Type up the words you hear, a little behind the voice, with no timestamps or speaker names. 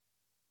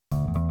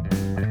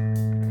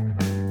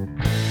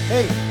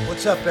Hey,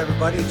 what's up,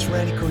 everybody? It's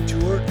Randy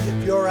Couture.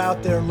 If you're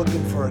out there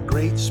looking for a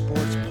great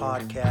sports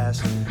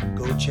podcast,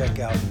 go check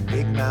out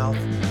Big Mouth,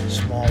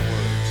 Small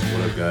Words.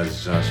 What up, guys?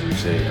 It's Josh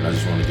Uche, and I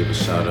just want to give a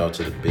shout out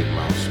to the Big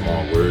Mouth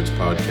Small Words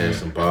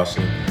podcast in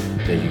Boston.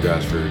 Thank you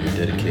guys for your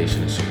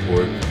dedication and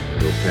support.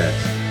 Go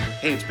Pats.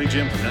 Hey, it's Big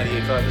Jim from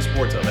 98.5 The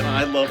Sports Hub, and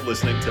I love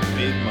listening to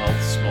Big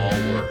Mouth Small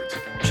Words.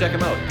 Check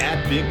them out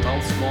at Big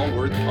Mouth Small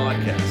Words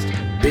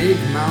Podcast. Big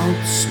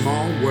Mouth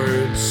Small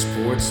Words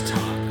Sports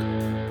Talk.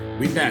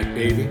 We back,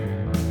 baby.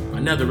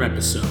 Another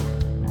episode.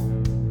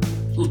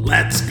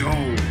 Let's go.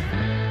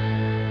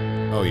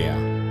 Oh,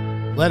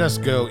 yeah. Let us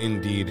go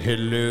indeed.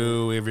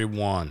 Hello,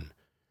 everyone.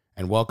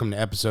 And welcome to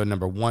episode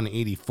number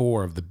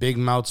 184 of the Big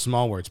Mouth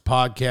Small Words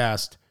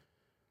podcast.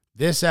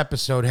 This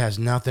episode has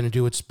nothing to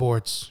do with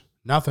sports.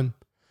 Nothing.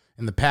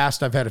 In the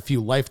past, I've had a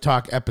few Life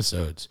Talk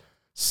episodes.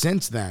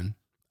 Since then,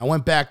 I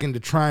went back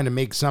into trying to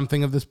make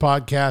something of this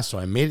podcast, so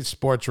I made it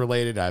sports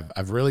related.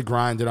 I've really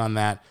grinded on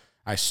that.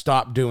 I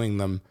stopped doing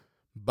them.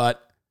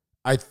 But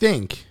I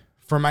think,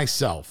 for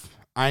myself,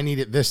 I need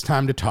it this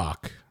time to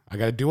talk. I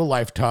got to do a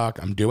Life Talk.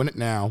 I'm doing it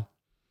now.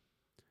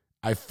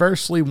 I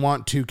firstly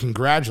want to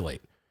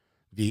congratulate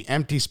the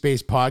Empty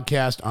Space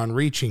podcast on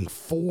reaching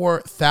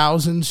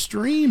 4,000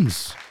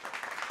 streams.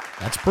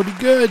 That's pretty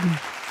good.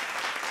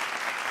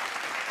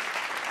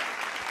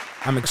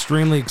 I'm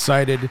extremely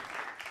excited,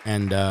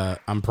 and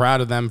I'm proud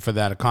of them for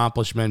that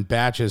accomplishment.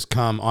 Batch has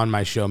come on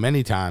my show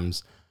many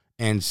times,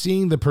 and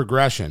seeing the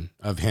progression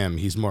of him,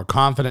 he's more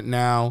confident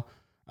now.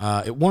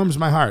 It warms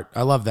my heart.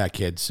 I love that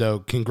kid. So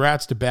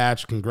congrats to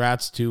Batch.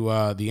 Congrats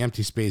to the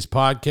Empty Space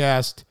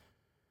podcast.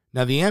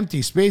 Now, the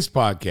Empty Space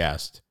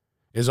podcast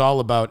is all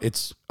about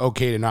it's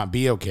okay to not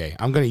be okay.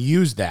 I'm going to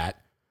use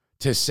that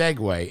to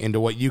segue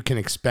into what you can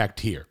expect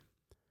here.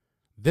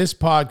 This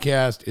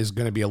podcast is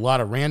going to be a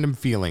lot of random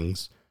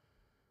feelings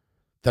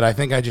that I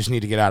think I just need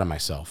to get out of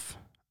myself.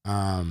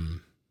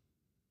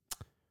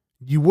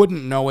 You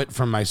wouldn't know it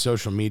from my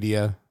social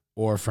media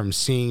or from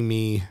seeing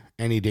me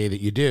any day that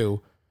you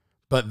do,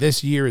 but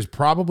this year has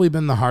probably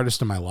been the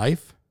hardest of my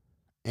life,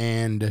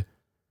 and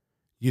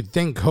you'd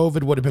think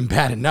COVID would have been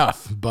bad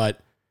enough, but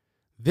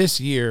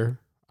this year,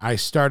 I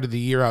started the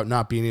year out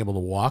not being able to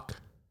walk,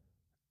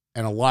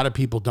 and a lot of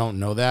people don't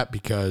know that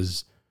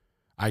because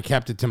I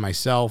kept it to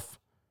myself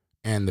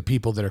and the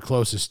people that are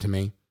closest to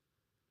me.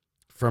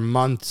 For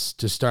months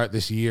to start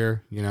this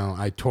year,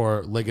 I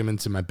tore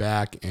ligaments in my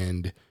back,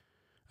 and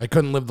I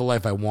couldn't live the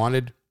life I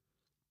wanted.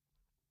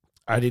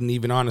 I didn't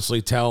even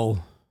honestly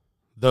tell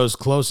those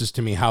closest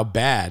to me how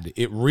bad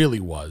it really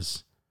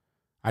was.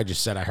 I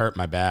just said I hurt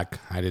my back.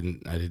 I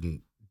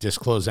didn't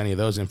disclose any of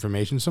those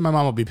information, so my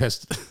mom will be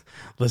pissed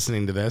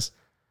listening to this.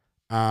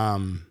 I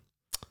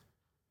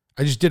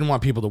just didn't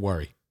want people to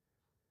worry.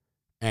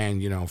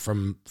 And,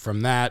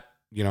 from that,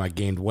 I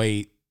gained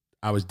weight.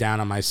 I was down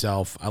on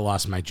myself. I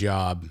lost my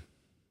job.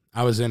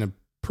 I was in a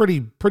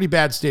pretty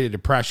bad state of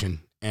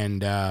depression.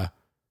 And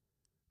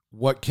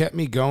what kept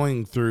me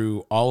going through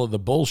all of the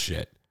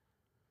bullshit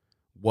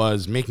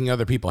was making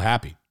other people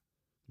happy.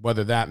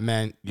 Whether that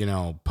meant,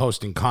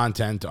 posting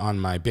content on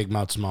my Big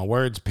Mouth Small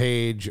Words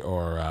page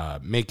or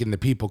making the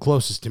people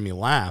closest to me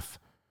laugh,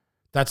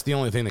 that's the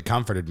only thing that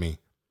comforted me.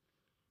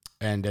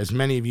 And as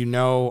many of you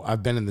know,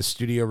 I've been in the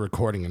studio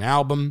recording an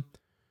album.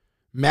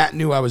 Matt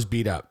knew I was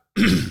beat up.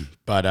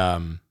 But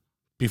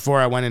before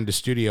I went into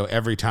studio,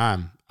 every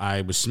time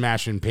I was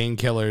smashing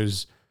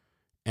painkillers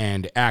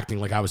and acting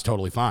like I was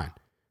totally fine.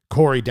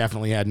 Corey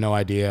definitely had no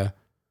idea.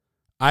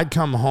 I'd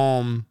come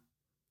home,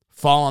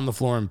 fall on the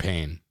floor in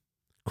pain,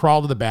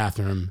 crawl to the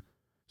bathroom,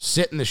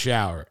 sit in the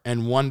shower,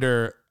 and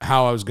wonder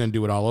how I was going to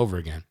do it all over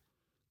again.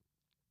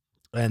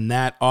 And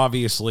that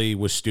obviously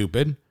was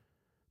stupid.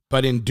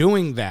 But in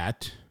doing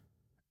that,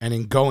 and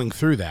in going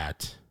through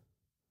that,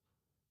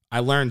 I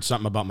learned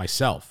something about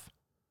myself.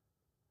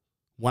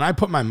 When I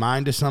put my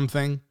mind to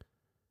something,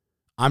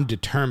 I'm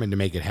determined to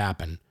make it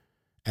happen.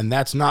 And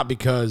that's not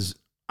because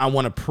I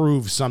want to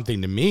prove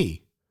something to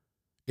me.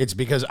 It's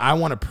because I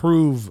want to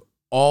prove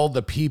all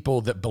the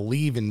people that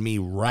believe in me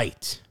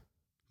right.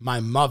 My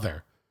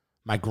mother,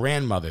 my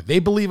grandmother, they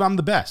believe I'm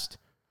the best.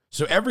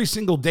 So every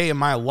single day of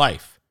my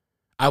life,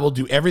 I will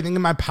do everything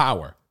in my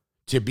power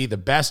to be the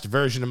best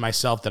version of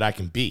myself that I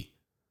can be.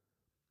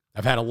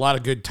 I've had a lot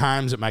of good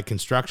times at my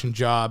construction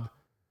job.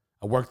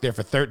 I worked there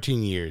for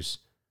 13 years.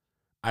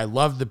 I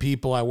loved the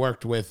people I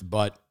worked with,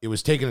 but it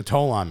was taking a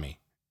toll on me,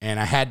 and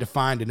I had to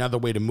find another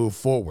way to move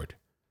forward.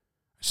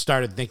 I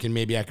started thinking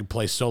maybe I could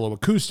play solo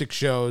acoustic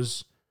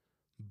shows,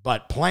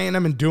 but playing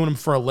them and doing them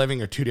for a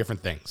living are two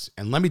different things.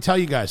 And let me tell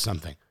you guys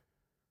something.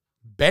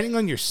 Betting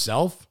on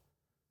yourself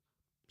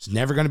is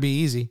never going to be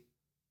easy.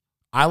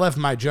 I left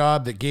my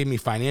job that gave me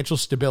financial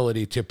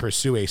stability to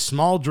pursue a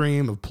small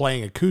dream of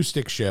playing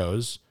acoustic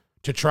shows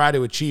to try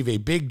to achieve a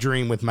big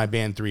dream with my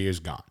band 3 Years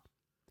Gone.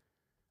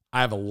 I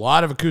have a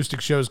lot of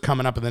acoustic shows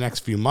coming up in the next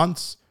few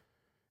months,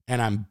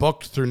 and I'm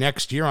booked through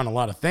next year on a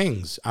lot of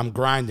things. I'm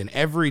grinding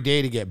every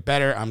day to get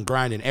better. I'm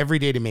grinding every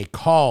day to make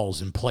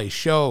calls and play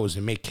shows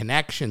and make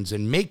connections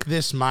and make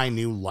this my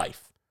new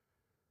life.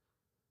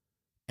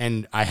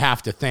 And I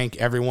have to thank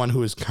everyone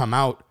who has come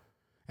out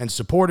and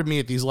supported me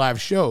at these live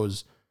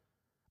shows.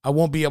 I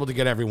won't be able to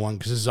get everyone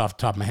because this is off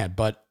the top of my head,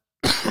 but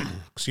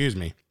excuse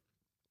me.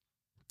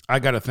 I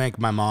got to thank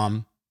my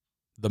mom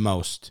the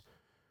most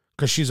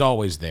because she's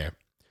always there.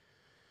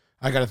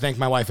 I got to thank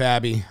my wife,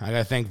 Abby. I got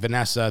to thank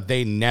Vanessa.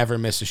 They never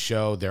miss a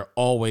show. They're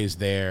always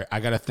there.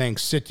 I got to thank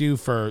Situ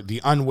for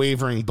the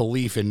unwavering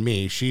belief in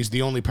me. She's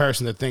the only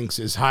person that thinks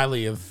as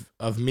highly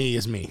of me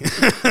as me.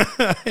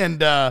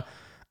 And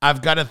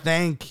I've got to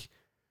thank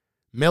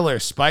Miller,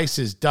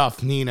 Spices,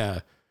 Duff,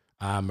 Nina,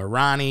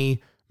 Marani,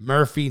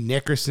 Murphy,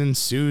 Nickerson,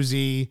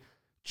 Susie,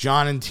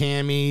 John and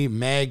Tammy,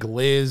 Meg,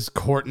 Liz,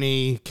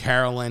 Courtney,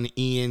 Carolyn,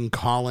 Ian,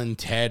 Colin,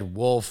 Ted,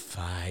 Wolf.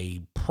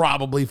 I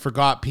probably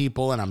forgot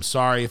people, and I'm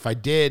sorry if I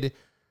did,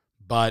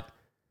 but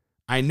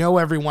I know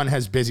everyone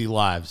has busy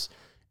lives,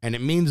 and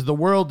it means the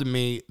world to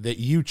me that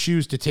you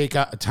choose to take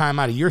a time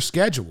out of your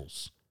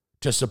schedules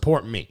to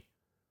support me.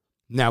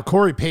 Now,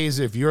 Corey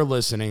Paisley, if you're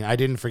listening, I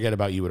didn't forget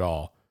about you at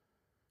all.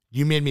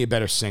 You made me a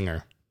better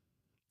singer,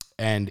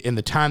 and in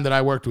the time that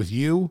I worked with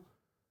you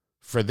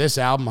for this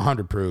album,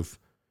 100 Proof,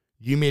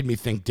 you made me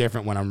think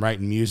different when I'm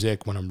writing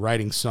music, when I'm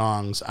writing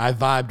songs. I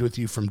vibed with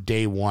you from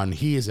day one.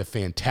 He is a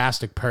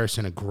fantastic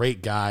person, a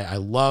great guy. I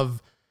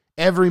love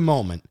every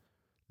moment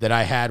that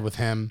I had with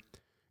him,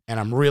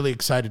 and I'm really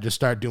excited to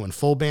start doing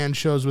full band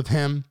shows with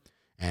him.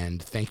 And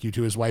thank you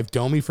to his wife,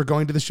 Domi, for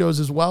going to the shows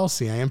as well.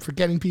 See, I am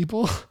forgetting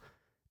people.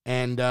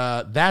 And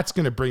that's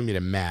going to bring me to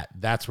Matt.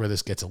 That's where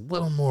this gets a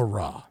little more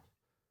raw.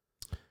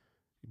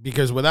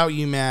 Because without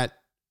you, Matt,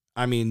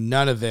 I mean,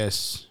 none of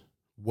this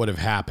would have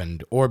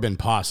happened or been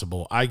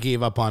possible. I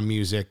gave up on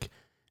music,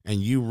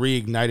 and you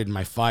reignited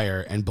my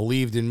fire and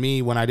believed in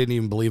me when I didn't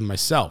even believe in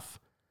myself.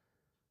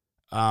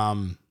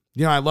 I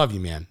love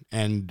you, man.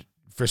 And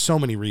for so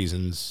many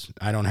reasons,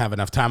 I don't have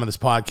enough time on this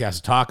podcast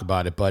to talk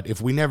about it, but if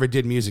we never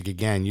did music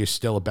again, you're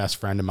still a best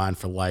friend of mine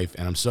for life,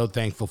 and I'm so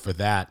thankful for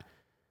that.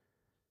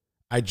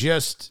 I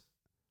just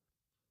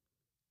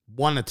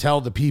want to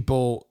tell the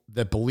people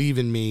that believe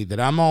in me that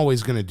I'm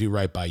always going to do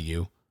right by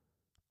you.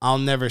 I'll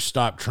never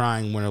stop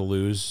trying, win or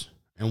lose.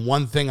 And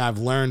one thing I've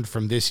learned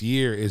from this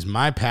year is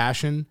my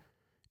passion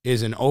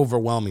is an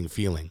overwhelming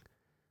feeling.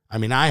 I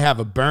mean, I have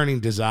a burning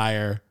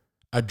desire,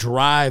 a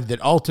drive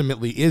that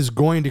ultimately is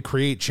going to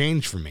create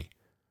change for me.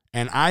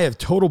 And I have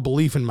total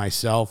belief in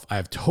myself. I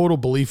have total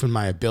belief in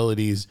my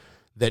abilities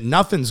that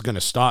nothing's going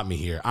to stop me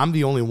here. I'm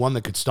the only one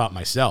that could stop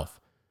myself.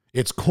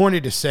 It's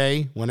corny to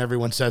say when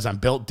everyone says I'm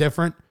built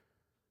different,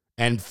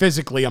 and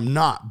physically I'm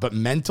not, but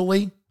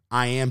mentally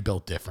I am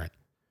built different.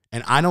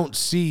 And I don't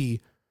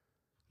see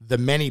the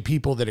many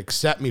people that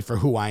accept me for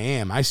who I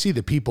am. I see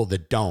the people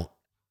that don't,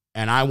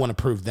 and I want to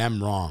prove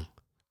them wrong.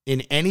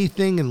 In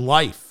anything in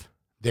life,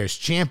 there's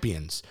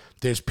champions.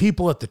 There's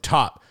people at the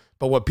top.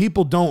 But what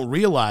people don't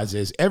realize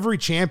is every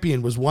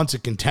champion was once a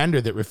contender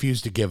that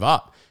refused to give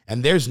up,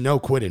 and there's no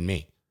quit in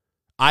me.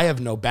 I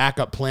have no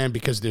backup plan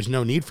because there's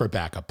no need for a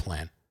backup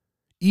plan.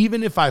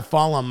 Even if I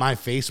fall on my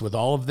face with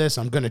all of this,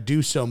 I'm going to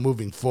do so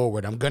moving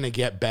forward. I'm going to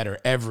get better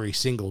every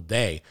single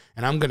day.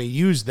 And I'm going to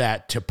use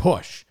that to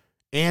push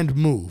and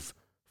move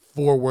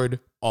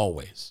forward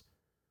always.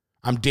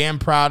 I'm damn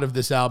proud of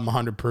this album,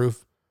 100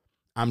 Proof.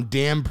 I'm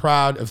damn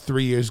proud of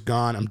 3 Years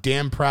Gone. I'm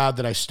damn proud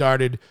that I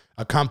started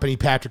a company,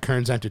 Patrick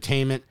Kearns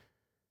Entertainment.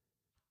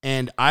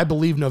 And I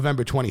believe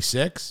November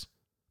 26th,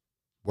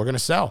 we're going to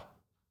sell.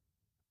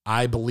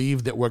 I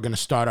believe that we're going to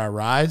start our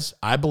rise.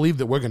 I believe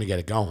that we're going to get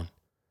it going.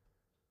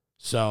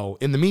 So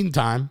in the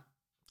meantime,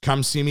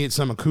 come see me at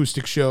some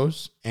acoustic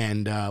shows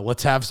and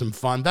let's have some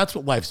fun. That's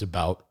what life's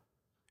about,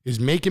 is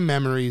making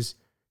memories,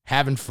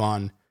 having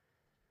fun.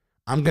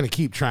 I'm going to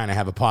keep trying to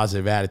have a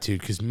positive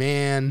attitude because,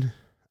 man,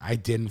 I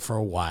didn't for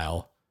a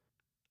while.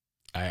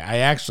 I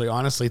actually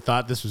honestly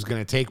thought this was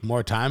going to take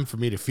more time for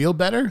me to feel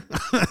better.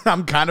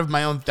 I'm kind of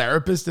my own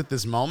therapist at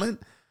this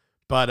moment.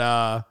 But,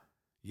 I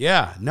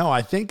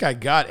think I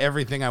got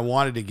everything I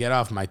wanted to get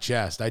off my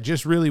chest. I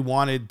just really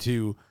wanted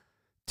to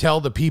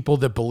tell the people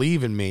that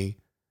believe in me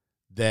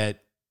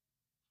that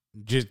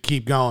just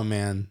keep going,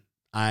 man.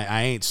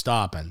 I ain't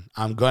stopping.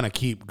 I'm going to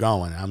keep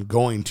going. I'm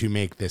going to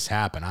make this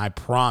happen. I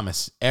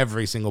promise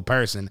every single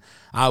person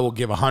I will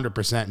give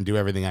 100% and do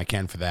everything I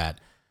can for that.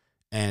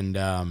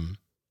 And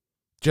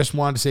just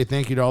wanted to say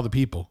thank you to all the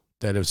people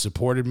that have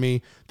supported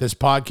me. This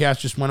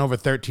podcast just went over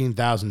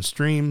 13,000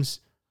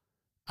 streams.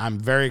 I'm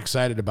very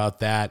excited about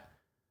that.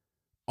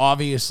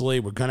 Obviously,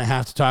 we're going to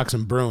have to talk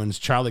some Bruins.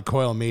 Charlie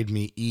Coyle made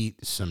me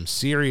eat some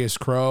serious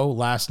crow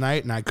last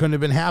night, and I couldn't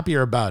have been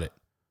happier about it.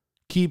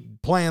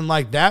 Keep playing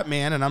like that,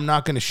 man, and I'm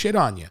not going to shit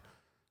on you.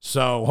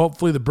 So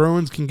hopefully the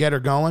Bruins can get her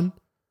going.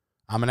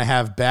 I'm going to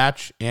have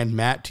Batch and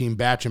Matt, Team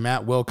Batch and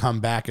Matt will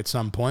come back at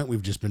some point.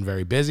 We've just been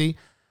very busy.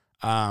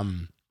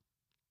 I'll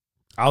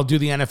do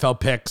the NFL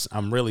picks.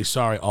 I'm really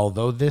sorry.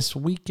 Although this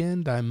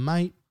weekend I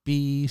might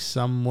be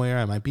somewhere.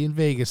 I might be in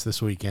Vegas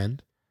this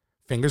weekend.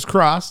 Fingers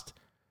crossed.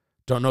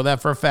 Don't know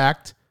that for a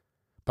fact,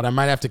 but I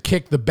might have to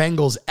kick the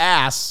Bengals'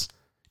 ass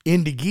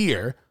into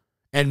gear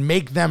and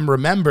make them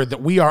remember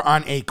that we are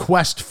on a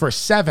quest for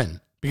 7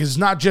 because it's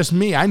not just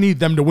me. I need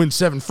them to win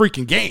 7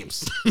 freaking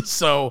games.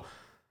 So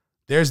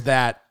there's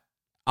that.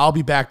 I'll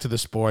be back to the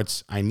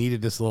sports. I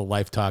needed this little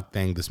life talk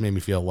thing. This made me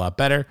feel a lot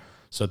better.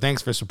 So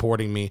thanks for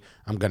supporting me.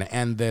 I'm going to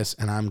end this,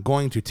 and I'm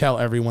going to tell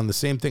everyone the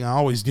same thing I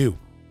always do.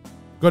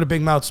 Go to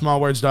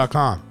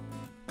bigmouthsmallwords.com.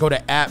 Go to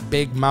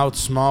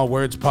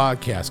 @BigMouthSmallWords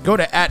Podcast. Go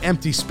to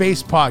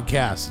 @EmptySpace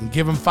Podcast and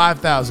give them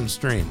 5,000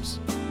 streams.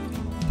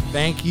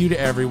 Thank you to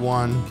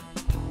everyone.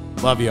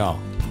 Love y'all.